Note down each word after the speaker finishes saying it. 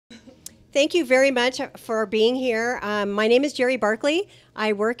Thank you very much for being here. My name is Jerry Barkley.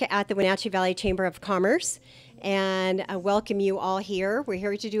 I work at the Wenatchee Valley Chamber of Commerce, and I welcome you all here. We're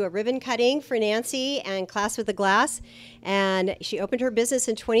here to do a ribbon cutting for Nancy and Class with a Glass, and she opened her business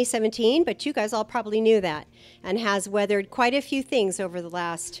in 2017, but you guys all probably knew that, and has weathered quite a few things over the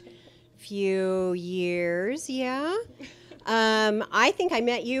last few years, yeah? I think I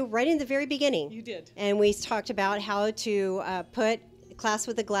met you right in the very beginning. You did. And we talked about how to put Class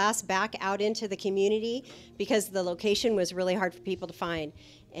with a Glass back out into the community because the location was really hard for people to find.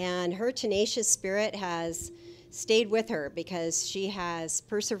 And her tenacious spirit has stayed with her because she has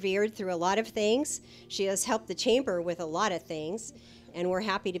persevered through a lot of things. She has helped the chamber with a lot of things. And we're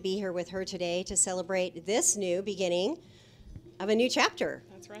happy to be here with her today to celebrate this new beginning of a new chapter.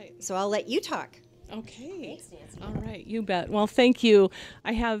 That's right. So I'll let you talk. Okay. Thanks, Nancy. All right, you bet. Well, thank you.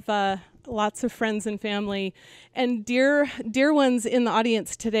 I have lots of friends and family and dear ones in the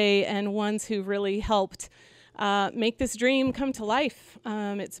audience today, and ones who really helped make this dream come to life.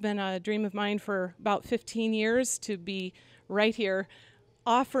 It's been a dream of mine for about 15 years to be right here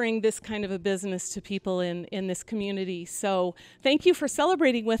offering this kind of a business to people in this community. So thank you for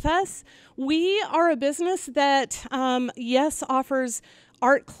celebrating with us. We are a business that, yes, offers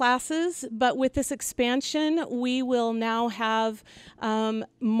art classes, but with this expansion, we will now have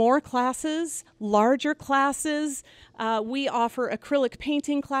more classes, larger classes. We offer acrylic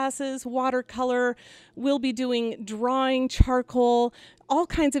painting classes, watercolor. We'll be doing drawing, charcoal, all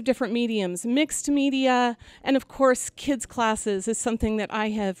kinds of different mediums, mixed media, and of course, kids classes is something that I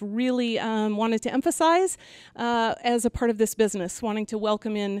have really wanted to emphasize as a part of this business, wanting to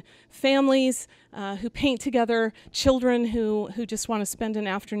welcome in families who paint together, children who just want to spend an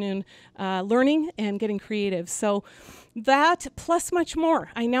afternoon learning and getting creative. So that plus much more.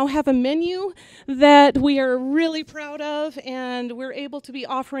 I now have a menu that we are really proud of, and we're able to be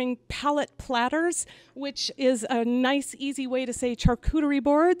offering palette platters, which is a nice, easy way to say charcuterie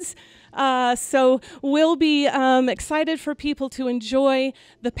boards. So we'll be excited for people to enjoy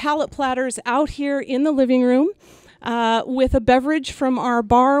the palette platters out here in the living room with a beverage from our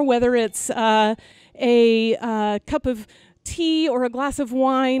bar, whether it's a cup of tea or a glass of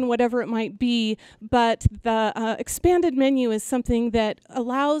wine, whatever it might be, but the expanded menu is something that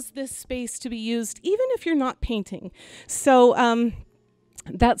allows this space to be used even if you're not painting. So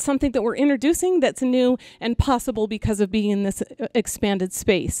that's something that we're introducing that's new and possible because of being in this expanded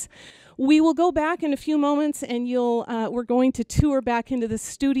space. We will go back in a few moments, and we're going to tour back into the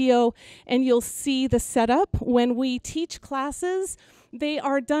studio, and you'll see the setup. When we teach classes, they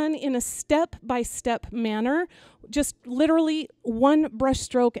are done in a step-by-step manner, just literally one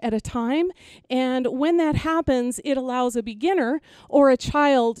brushstroke at a time. And when that happens, it allows a beginner or a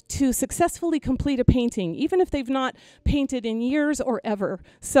child to successfully complete a painting, even if they've not painted in years or ever.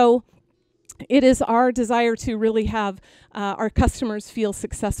 So it is our desire to really have our customers feel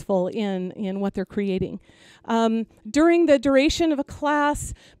successful in what they're creating. During the duration of a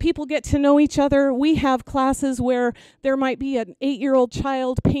class, people get to know each other. We have classes where there might be an 8-year-old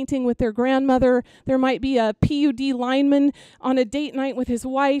child painting with their grandmother. There might be a PUD lineman on a date night with his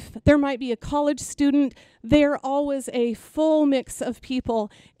wife. There might be a college student. They're always a full mix of people,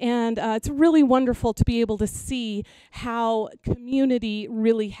 and it's really wonderful to be able to see how community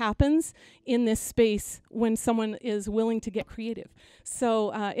really happens in this space when someone is willing to get creative.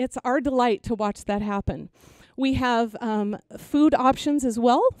 So it's our delight to watch that happen. We have food options as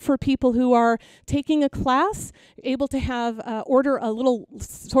well for people who are taking a class, able to have order a little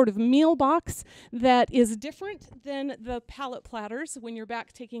sort of meal box that is different than the palette platters when you're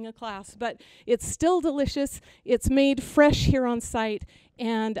back taking a class, but it's still delicious. It's made fresh here on site,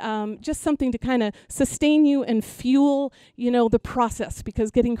 and just something to kind of sustain you and fuel, the process,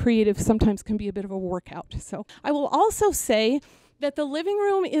 because getting creative sometimes can be a bit of a workout. So I will also say that the living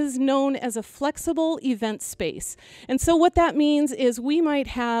room is known as a flexible event space. And so what that means is we might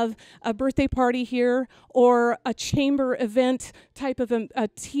have a birthday party here, or a chamber event type of a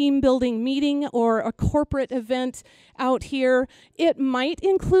team building meeting, or a corporate event out here. It might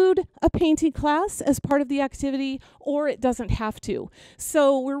include a painting class as part of the activity, or it doesn't have to.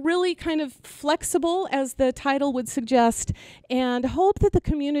 So we're really kind of flexible, as the title would suggest, and hope that the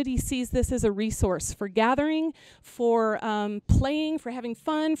community sees this as a resource for gathering, for playing, for having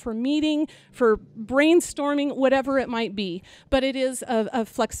fun, for meeting, for brainstorming, whatever it might be. But it is a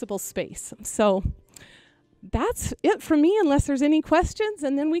flexible space. So that's it from me, unless there's any questions,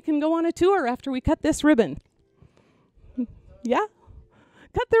 and then we can go on a tour after we cut this ribbon. Yeah?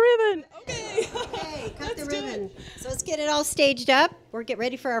 Cut the ribbon. Okay. Okay, cut the ribbon. So let's get it all staged up. We're getting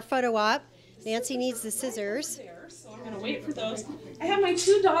ready for our photo op. Nancy needs the scissors. So I'm I'm going to wait for those. I have my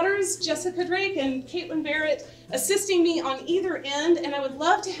two daughters, Jessica Drake and Caitlin Barrett, assisting me on either end, and I would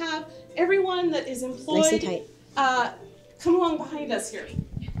love to have everyone that is employed Nice and tight. come along behind us here.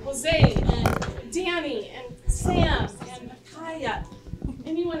 Jose and Danny and Sam and Micaiah,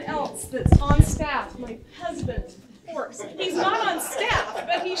 anyone else that's on staff, my husband, of course. He's not on staff,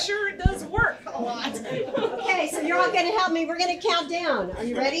 but he sure does work a lot. Okay, so you're all going to help me. We're going to count down. Are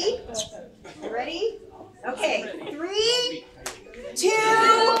you ready? You ready? Okay, 3, 2,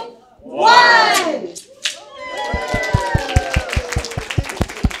 1.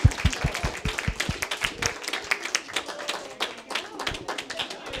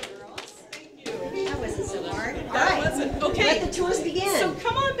 That wasn't so hard. All right. Wasn't. Okay. Let the tours begin. So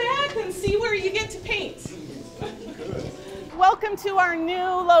come on back and see where you get to paint. Welcome to our new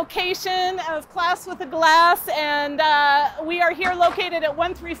location of Class with a Glass, and we are here located at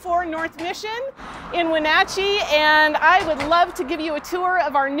 134 North Mission in Wenatchee, and I would love to give you a tour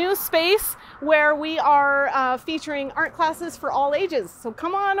of our new space where we are featuring art classes for all ages. So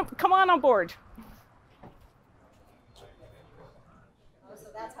come on board. So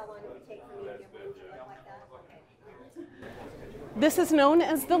that's how long it would take for me to get one to look like that? Okay. This is known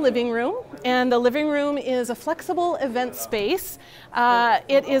as the living room, and the living room is a flexible event space.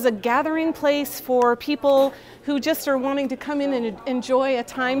 It is a gathering place for people who just are wanting to come in and enjoy a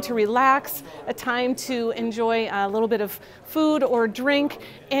time to relax, a time to enjoy a little bit of food or drink,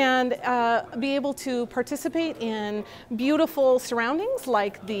 and be able to participate in beautiful surroundings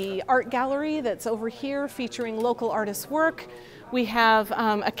like the art gallery that's over here featuring local artists' work. We have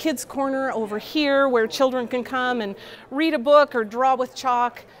a kids' corner over here where children can come and read a book or draw with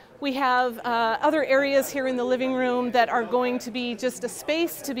chalk. We have other areas here in the living room that are going to be just a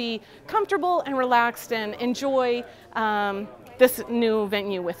space to be comfortable and relaxed and enjoy this new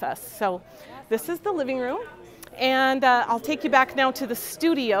venue with us. So this is the living room, and I'll take you back now to the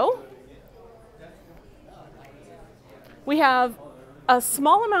studio. We have a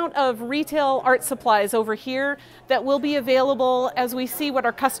small amount of retail art supplies over here that will be available as we see what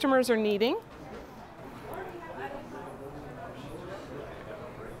our customers are needing.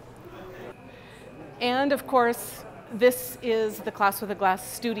 And of course, this is the Class with a Glass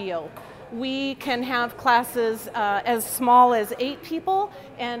studio. We can have classes as small as 8 people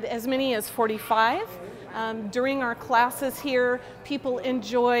and as many as 45. During our classes here, people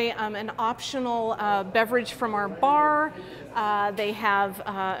enjoy an optional beverage from our bar. They have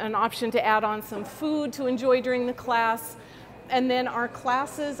an option to add on some food to enjoy during the class. And then our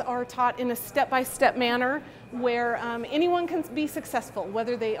classes are taught in a step-by-step manner where anyone can be successful,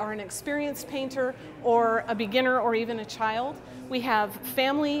 whether they are an experienced painter or a beginner or even a child. We have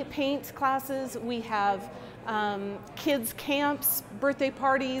family paint classes, we have kids camps, birthday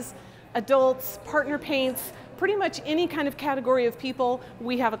parties, adults, partner paints, pretty much any kind of category of people,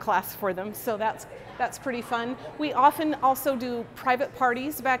 we have a class for them. So that's pretty fun. We often also do private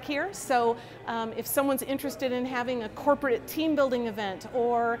parties back here. So if someone's interested in having a corporate team building event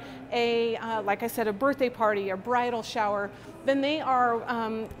or a, like I said, a birthday party, a bridal shower, then they are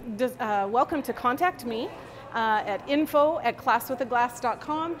welcome to contact me at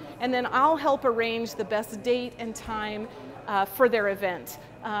info@classwithaglass.com, and then I'll help arrange the best date and time for their event.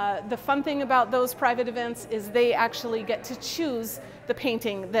 The fun thing about those private events is they actually get to choose the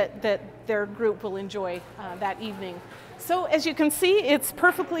painting that their group will enjoy that evening. So as you can see, it's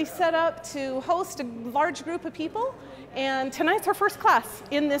perfectly set up to host a large group of people, and tonight's our first class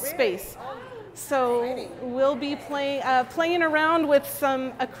in this space. So we'll be playing around with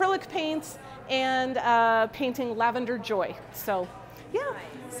some acrylic paints and painting Lavender Joy. So yeah,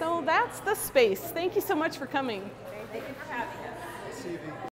 so that's the space. Thank you so much for coming. Thank you for having us.